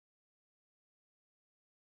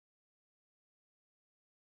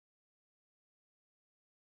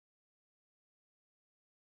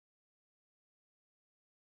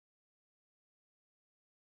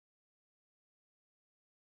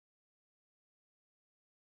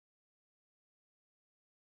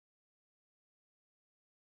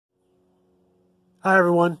Hi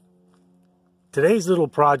everyone. Today's little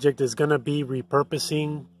project is going to be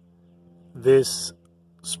repurposing this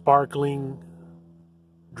sparkling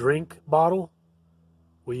drink bottle.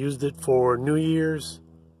 We used it for New Year's.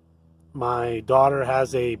 My daughter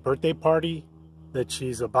has a birthday party that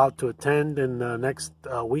she's about to attend in the next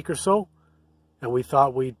week or so, and we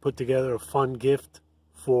thought we'd put together a fun gift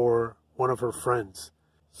for one of her friends.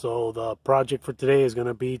 So the project for today is going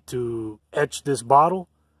to be to etch this bottle.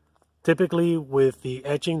 Typically with the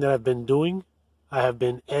etching that I've been doing, I have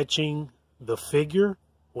been etching the figure.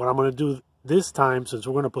 What I'm going to do this time, since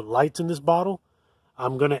we're going to put lights in this bottle,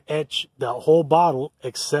 I'm going to etch the whole bottle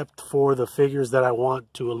except for the figures that I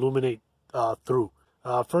want to illuminate through.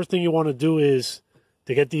 First thing you want to do is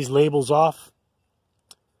to get these labels off.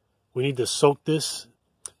 We need to soak this.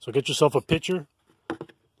 So get yourself a pitcher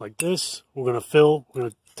like this. We're going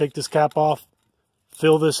to take this cap off,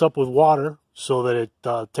 fill this up with water so that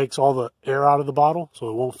it takes all the air out of the bottle so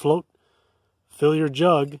it won't float. Fill your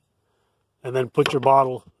jug and then put your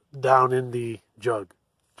bottle down in the jug,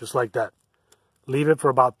 just like that. Leave it for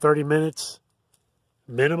about 30 minutes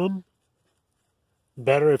minimum.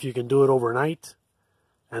 Better if you can do it overnight.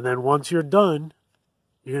 And then once you're done,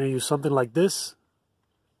 you're going to use something like this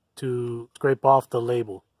to scrape off the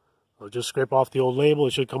label. So just scrape off the old label.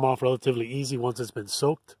 It should come off relatively easy once it's been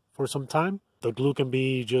soaked for some time. The glue can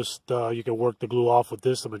be just, you can work the glue off with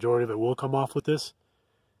this. The majority of it will come off with this.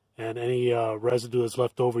 And any residue that's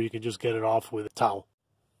left over, you can just get it off with a towel.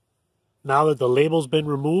 Now that the label's been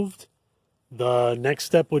removed, the next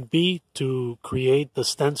step would be to create the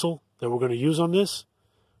stencil that we're going to use on this.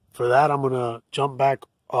 For that, I'm going to jump back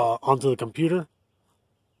onto the computer,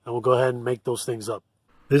 and we'll go ahead and make those things up.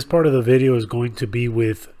 This part of the video is going to be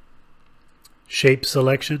with shape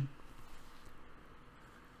selection.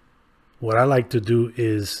 What I like to do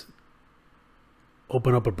is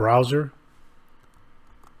open up a browser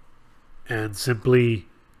and simply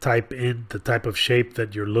type in the type of shape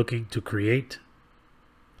that you're looking to create.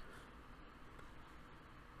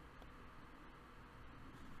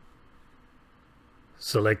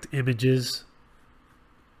 Select images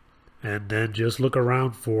and then just look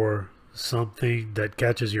around for something that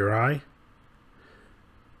catches your eye.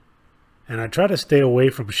 And I try to stay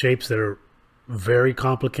away from shapes that are very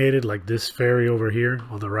complicated, like this fairy over here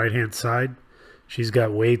on the right hand side. She's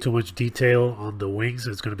got way too much detail on the wings.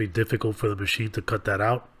 It's going to be difficult for the machine to cut that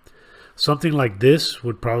out. Something like this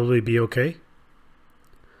would probably be okay.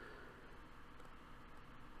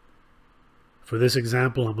 For this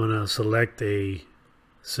example, I'm going to select a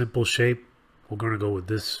simple shape. We're going to go with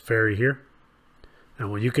this fairy here. And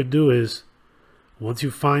what you can do is, once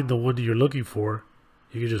you find the one that you're looking for,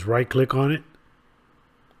 you can just right click on it,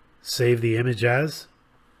 save the image as,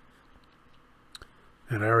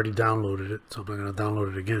 and I already downloaded it, so I'm not going to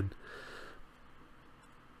download it again.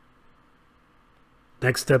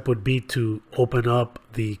 Next step would be to open up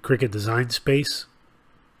the Cricut design space.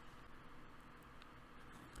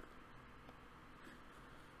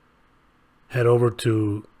 Head over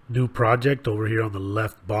to new project over here on the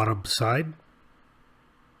left bottom side.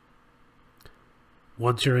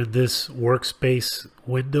 Once you're in this workspace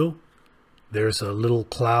window, there's a little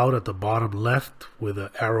cloud at the bottom left with an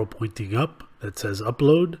arrow pointing up that says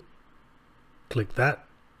upload. Click that,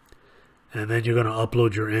 and then you're going to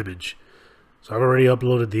upload your image. So I've already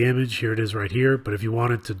uploaded the image. Here it is right here. But if you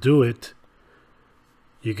wanted to do it,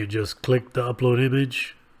 you can just click the upload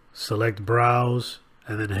image, select browse,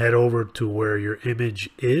 and then head over to where your image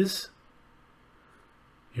is.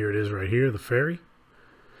 Here it is right here, the fairy.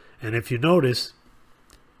 And if you notice,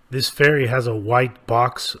 this fairy has a white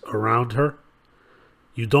box around her.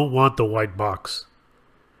 You don't want the white box.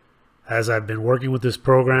 As I've been working with this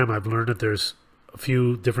program, I've learned that there's a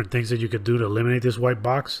few different things that you can do to eliminate this white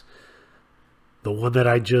box. The one that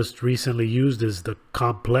I just recently used is the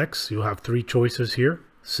complex. You'll have three choices here: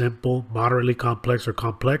 simple, moderately complex, or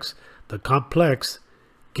complex. The complex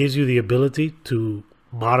gives you the ability to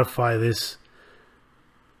modify this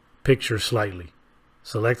picture slightly.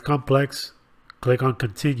 Select complex, click on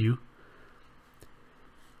continue,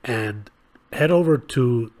 and head over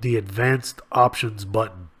to the advanced options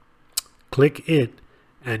button. Click it,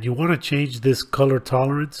 and you want to change this color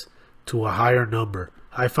tolerance to a higher number.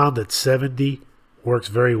 I found that 70 works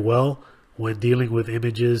very well when dealing with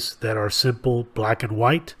images that are simple black and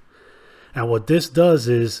white. And what this does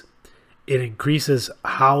is it increases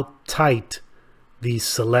how tight the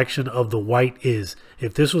selection of the white is.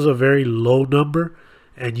 If this was a very low number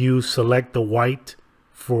and you select the white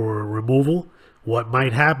for removal, what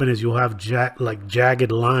might happen is you'll have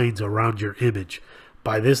jagged lines around your image.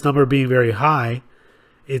 By this number being very high,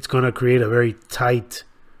 it's going to create a very tight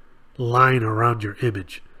line around your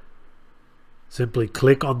image. Simply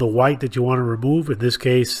click on the white that you want to remove. In this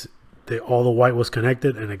case, all the white was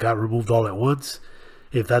connected and it got removed all at once.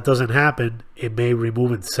 If that doesn't happen, it may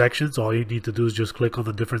remove in sections. All you need to do is just click on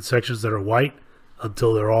the different sections that are white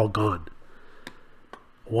until they're all gone.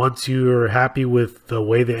 Once you're happy with the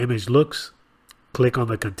way the image looks, click on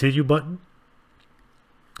the continue button.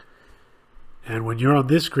 And when you're on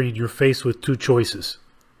this screen, you're faced with two choices.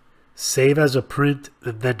 Save as a print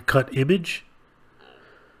and then cut image,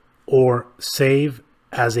 or save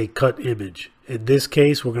as a cut image. In this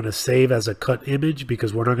case, we're going to save as a cut image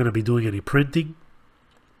because we're not going to be doing any printing.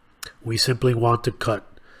 We simply want to cut.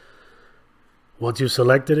 Once you've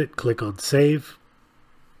selected it, click on save.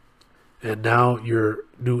 And now your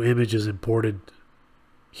new image is imported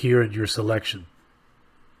here in your selection.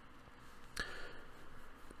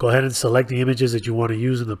 Go ahead and select the images that you want to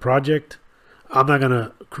use in the project. I'm not going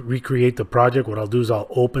to recreate the project. What I'll do is I'll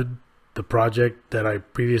open the project that I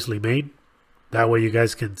previously made. That way you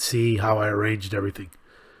guys can see how I arranged everything.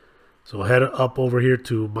 So head up over here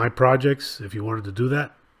to my projects if you wanted to do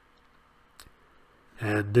that.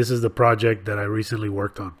 And this is the project that I recently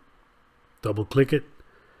worked on. Double click it.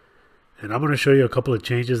 And I'm going to show you a couple of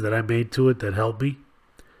changes that I made to it that helped me.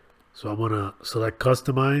 So I'm going to select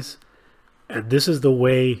customize. And this is the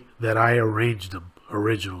way that I arranged them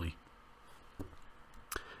originally.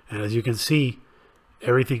 And as you can see,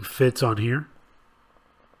 everything fits on here.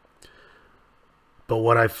 But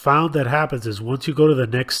what I found that happens is once you go to the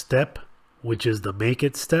next step, which is the make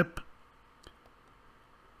it step,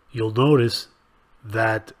 you'll notice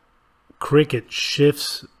that Cricut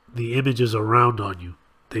shifts the images around on you.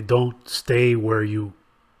 They don't stay where you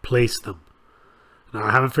place them. Now,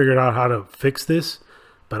 I haven't figured out how to fix this,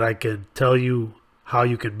 but I can tell you how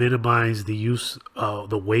you can minimize the use of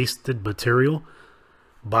the wasted material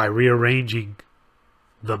by rearranging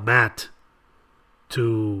the mat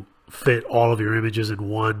to fit all of your images in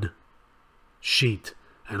one sheet.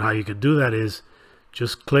 And how you can do that is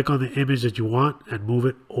just click on the image that you want and move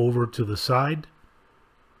it over to the side.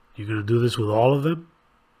 You're going to do this with all of them.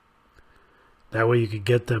 That way you can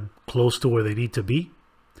get them close to where they need to be.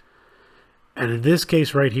 And in this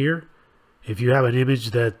case right here, if you have an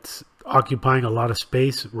image that's occupying a lot of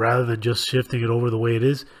space, rather than just shifting it over the way it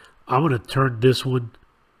is, I'm going to turn this one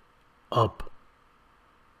up.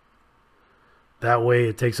 That way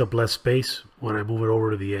it takes up less space when I move it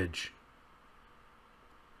over to the edge.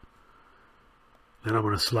 Then I'm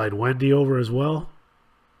going to slide Wendy over as well.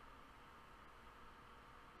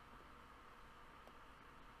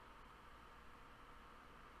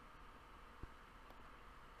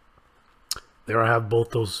 There I have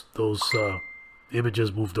both those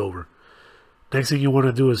images moved over. Next thing you want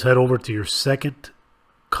to do is head over to your second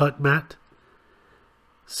cut mat.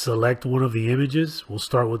 Select one of the images. We'll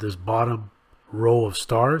start with this bottom row of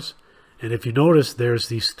stars. And if you notice, there's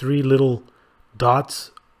these three little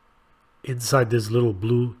dots inside this little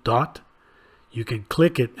blue dot. You can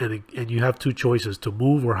click it and you have two choices: to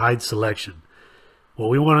move or hide selection.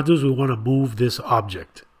 What we want to do is we want to move this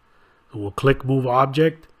object. So we'll click move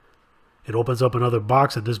object. It opens up another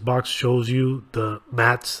box, and this box shows you the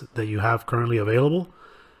mats that you have currently available.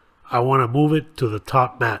 I want to move it to the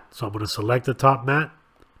top mat. So I'm going to select the top mat,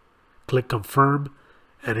 click confirm,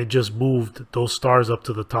 and it just moved those stars up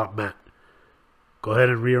to the top mat. Go ahead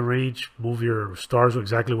and rearrange, move your stars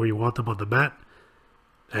exactly where you want them on the mat,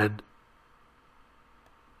 and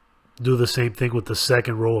do the same thing with the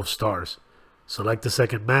second row of stars. Select the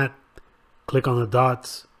second mat, click on the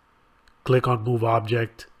dots, click on move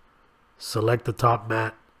object, select the top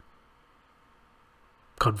mat,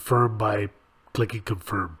 confirm by clicking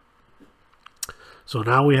confirm. So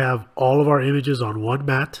now we have all of our images on one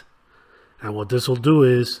mat, and what this will do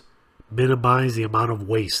is minimize the amount of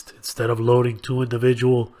waste. Instead of loading two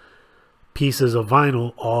individual pieces of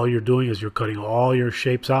vinyl, all you're doing is you're cutting all your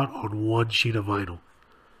shapes out on one sheet of vinyl.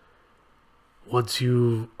 Once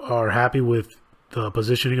you are happy with the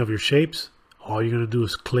positioning of your shapes, all you're going to do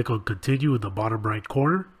is click on continue in the bottom right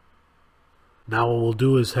corner. Now what we'll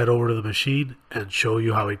do is head over to the machine and show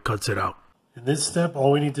you how it cuts it out. In this step,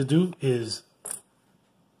 all we need to do is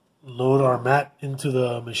load our mat into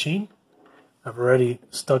the machine. I've already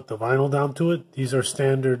stuck the vinyl down to it. These are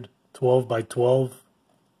standard 12 by 12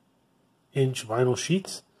 inch vinyl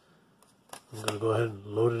sheets. I'm going to go ahead and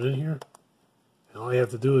load it in here. And all you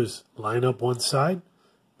have to do is line up one side,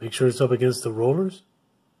 make sure it's up against the rollers,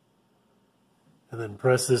 and then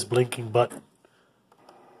press this blinking button.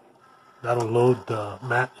 That'll load the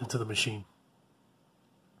mat into the machine.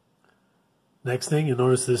 Next thing, you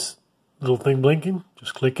notice this little thing blinking.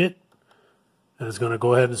 Just click it, and it's going to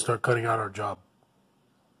go ahead and start cutting out our job.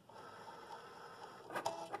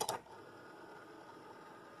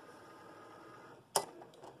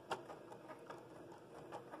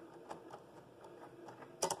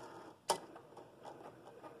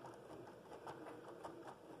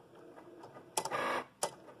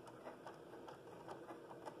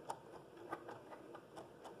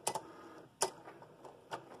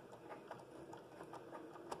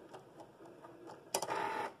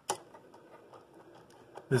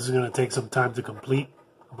 This is going to take some time to complete.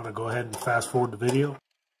 I'm going to go ahead and fast forward the video.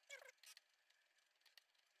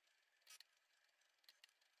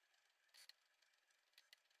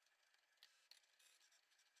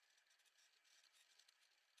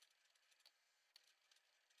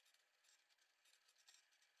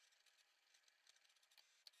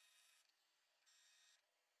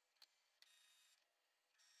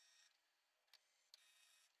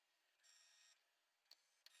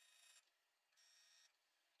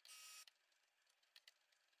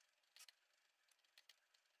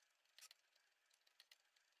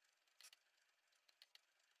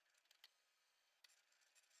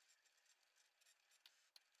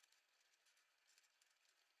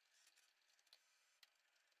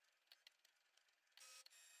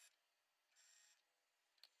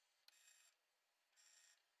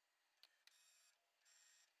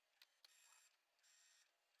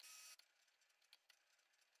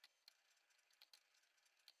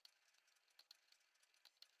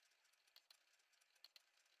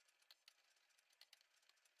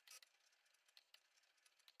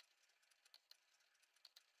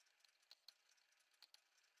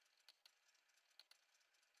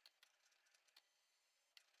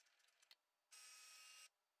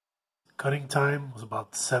 Cutting time was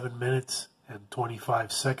about 7 minutes and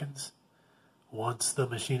 25 seconds. Once the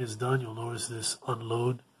machine is done, you'll notice this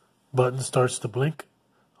unload button starts to blink.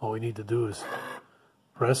 All we need to do is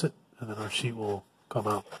press it, and then our sheet will come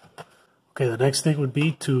out. Okay, the next thing would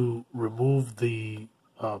be to remove the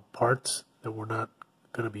parts that were not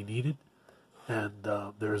going to be needed. And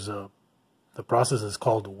the process is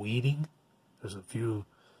called weeding. There's a few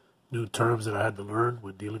new terms that I had to learn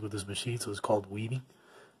when dealing with this machine, so it's called weeding.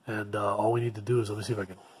 And all we need to do is, let me see if I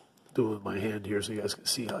can do it with my hand here so you guys can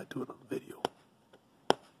see how I do it on the video.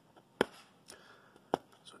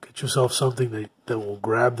 So get yourself something that will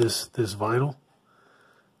grab this vinyl.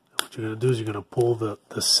 What you're going to do is you're going to pull the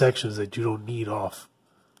sections that you don't need off.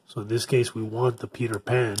 So in this case, we want the Peter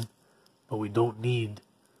Pan, but we don't need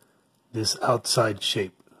this outside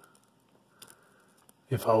shape.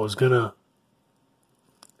 If I was going to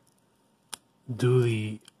do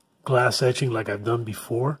the glass etching like I've done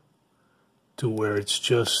before, to where it's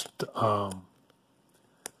just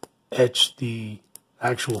etch the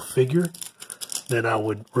actual figure, then I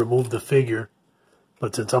would remove the figure.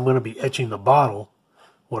 But since I'm going to be etching the bottle,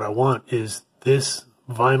 what I want is this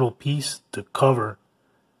vinyl piece to cover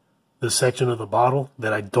the section of the bottle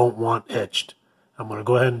that I don't want etched. I'm going to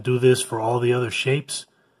go ahead and do this for all the other shapes.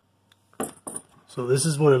 So this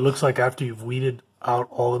is what it looks like after you've weeded out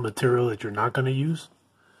all the material that you're not going to use.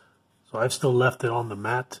 So I've still left it on the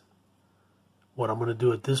mat. What I'm going to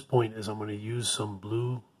do at this point is I'm going to use some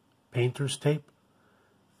blue painter's tape,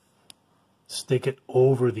 stick it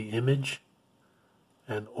over the image,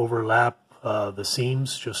 and overlap the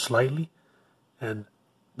seams just slightly. And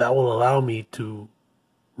that will allow me to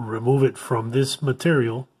remove it from this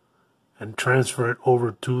material and transfer it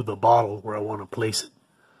over to the bottle where I want to place it.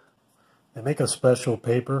 They make a special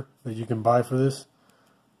paper that you can buy for this.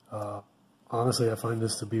 Honestly, I find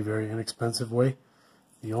this to be a very inexpensive way.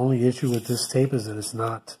 The only issue with this tape is that it's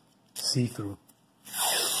not see-through.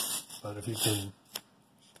 But if you can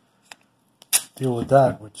deal with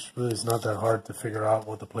that, which really is not that hard to figure out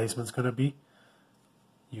what the placement's going to be,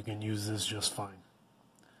 you can use this just fine.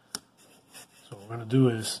 So what we're going to do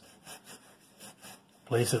is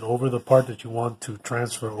place it over the part that you want to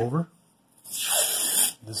transfer over.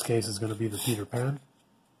 In this case, it's going to be the Peter Pan.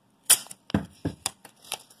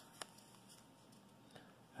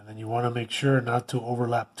 And you want to make sure not to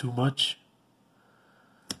overlap too much.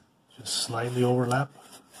 Just slightly overlap.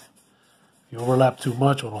 If you overlap too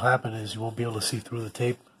much, what will happen is you won't be able to see through the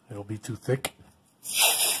tape. It'll be too thick.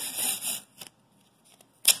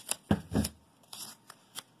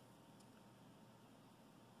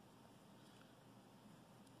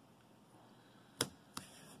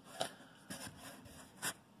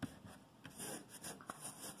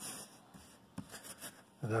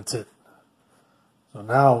 And that's it. So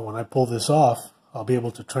now when I pull this off, I'll be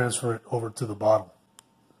able to transfer it over to the bottle.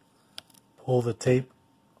 Pull the tape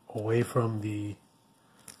away from the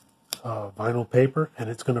vinyl paper, and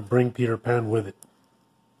it's going to bring Peter Pan with it.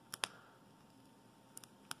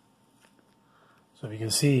 So if you can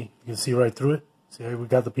see right through it. See how we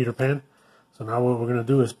got the Peter Pan? So now what we're going to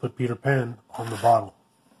do is put Peter Pan on the bottle.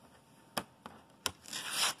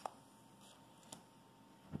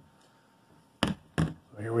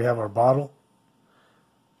 So here we have our bottle.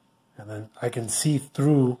 And then I can see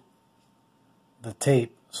through the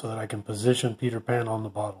tape so that I can position Peter Pan on the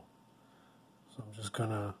bottle. So I'm just going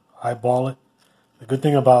to eyeball it. The good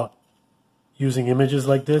thing about using images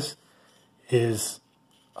like this is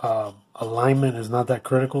alignment is not that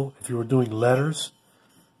critical. If you were doing letters,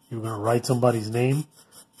 you were going to write somebody's name,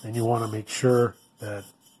 then you want to make sure that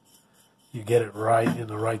you get it right in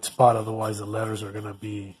the right spot. Otherwise, the letters are going to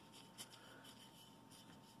be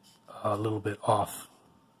a little bit off.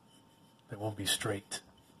 They won't be straight.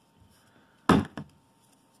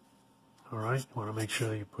 Alright, you want to make sure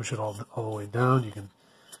that you push it all the way down. You can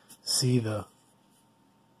see the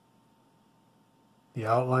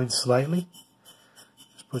outline slightly.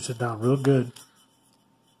 Just push it down real good. Make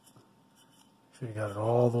sure you got it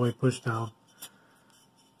all the way pushed down.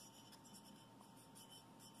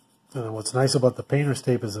 And then what's nice about the painter's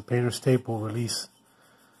tape is the painter's tape will release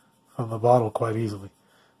from the bottle quite easily.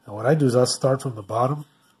 And what I do is I'll start from the bottom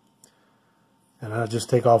and I'll just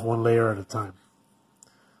take off one layer at a time.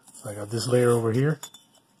 So I got this layer over here,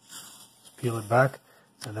 just peel it back,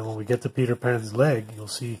 and then when we get to Peter Pan's leg, you'll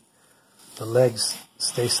see the legs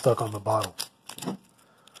stay stuck on the bottle. Let's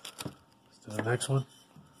do the next one.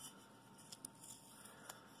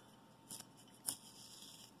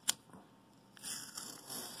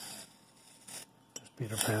 There's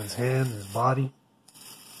Peter Pan's hand, his body.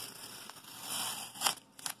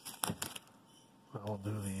 I'll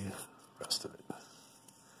do the rest of it.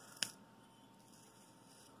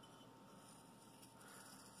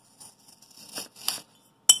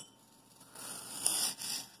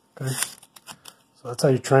 Okay, so that's how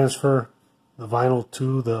you transfer the vinyl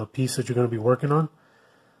to the piece that you're going to be working on.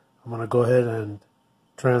 I'm going to go ahead and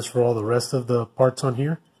transfer all the rest of the parts on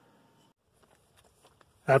here.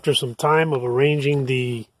 After some time of arranging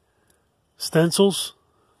the stencils,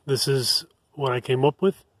 this is what I came up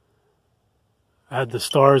with. I had the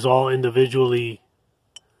stars all individually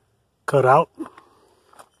cut out,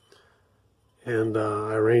 and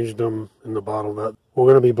I arranged them in the bottle. We're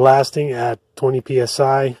going to be blasting at 20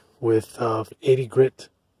 psi with 80 grit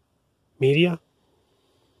media,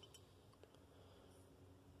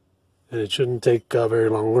 and it shouldn't take very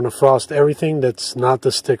long. We're going to frost everything that's not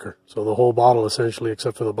the sticker, so the whole bottle essentially,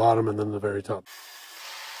 except for the bottom and then the very top.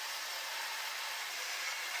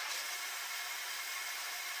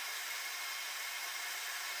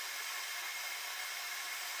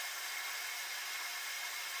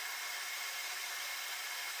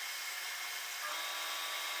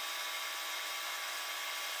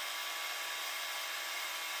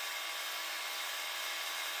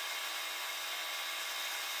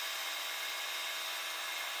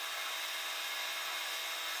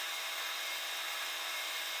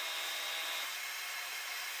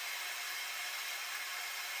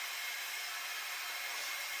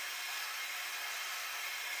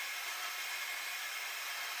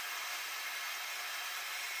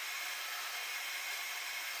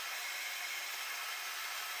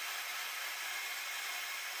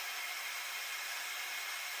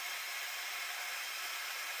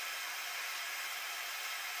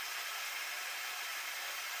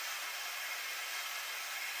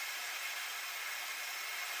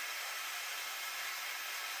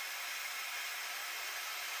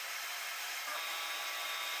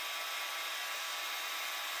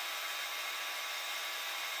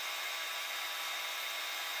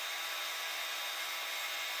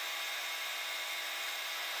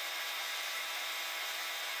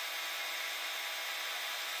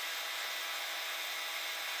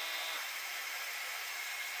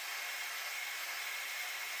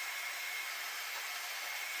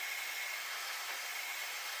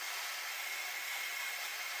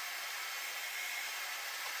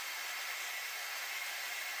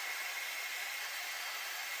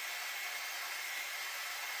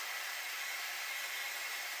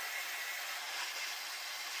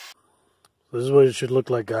 This is what it should look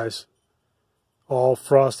like, guys. All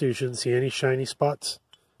frosty, you shouldn't see any shiny spots.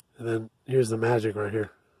 And then here's the magic right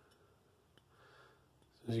here.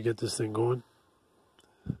 As you get this thing going.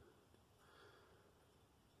 It's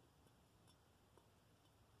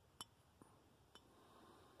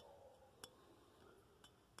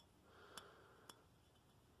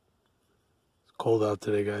cold out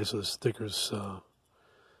today, guys, so the sticker's kind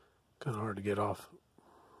of hard to get off.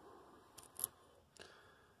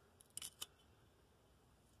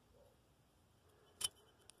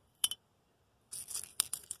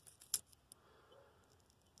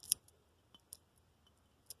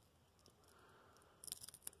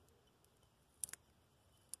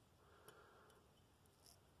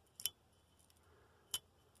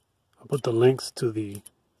 I'll put the links to the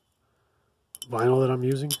vinyl that I'm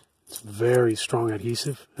using. It's very strong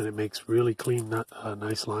adhesive and it makes really clean,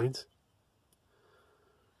 nice lines.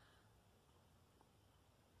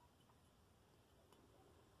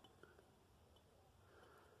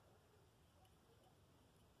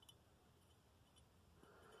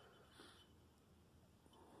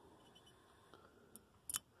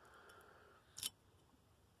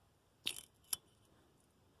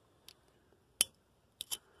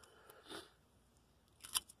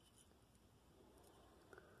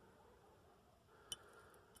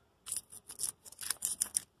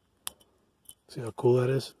 See how cool that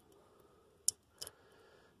is?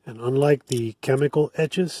 And unlike the chemical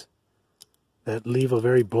etches that leave a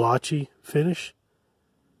very blotchy finish,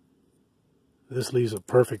 this leaves a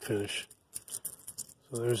perfect finish.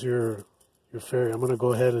 So there's your fairy. I'm going to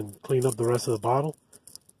go ahead and clean up the rest of the bottle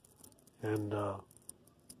and show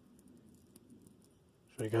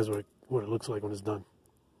you guys what it looks like when it's done.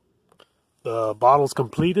 The bottle's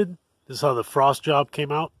completed. This is how the frost job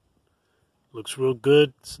came out. Looks real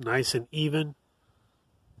good. It's nice and even.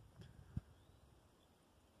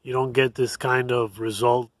 You don't get this kind of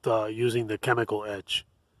result using the chemical etch.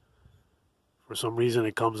 For some reason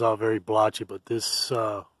it comes out very blotchy, but this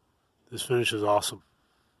finish is awesome.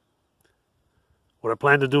 What I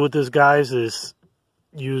plan to do with this, guys, is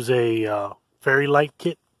use a fairy light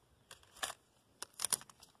kit.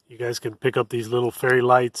 You guys can pick up these little fairy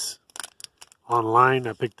lights online.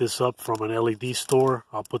 I picked this up from an LED store.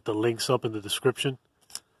 I'll put the links up in the description.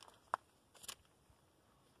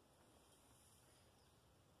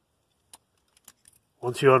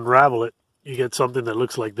 Once you unravel it, you get something that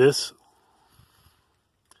looks like this.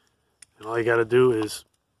 And all you got to do is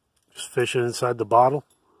just fish it inside the bottle.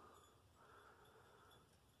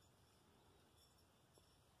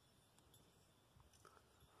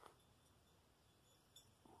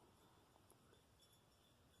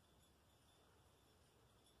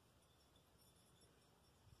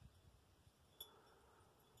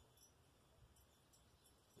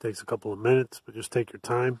 Takes a couple of minutes, but just take your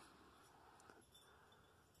time.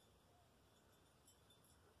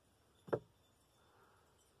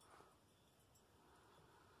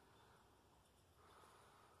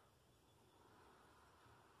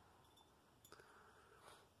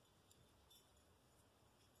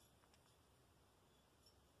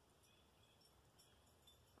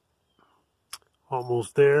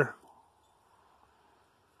 Almost there.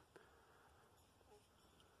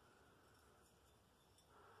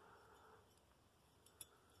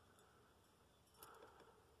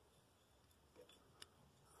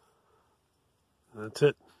 That's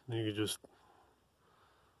it. You can just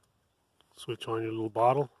switch on your little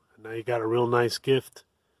bottle, and now you got a real nice gift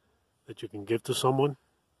that you can give to someone.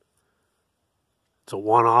 It's a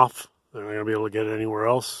one-off. They're not going to be able to get it anywhere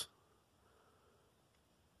else.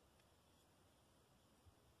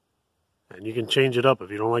 And you can change it up. If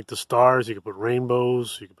you don't like the stars, you can put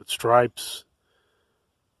rainbows, you can put stripes.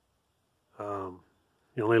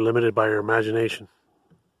 You're only limited by your imagination.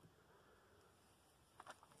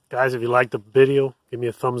 Guys, if you liked the video, give me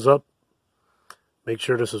a thumbs up. Make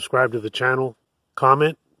sure to subscribe to the channel.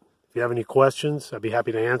 Comment. If you have any questions, I'd be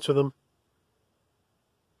happy to answer them.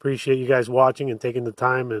 Appreciate you guys watching and taking the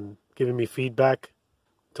time and giving me feedback.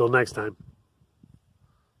 Until next time,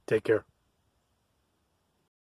 take care.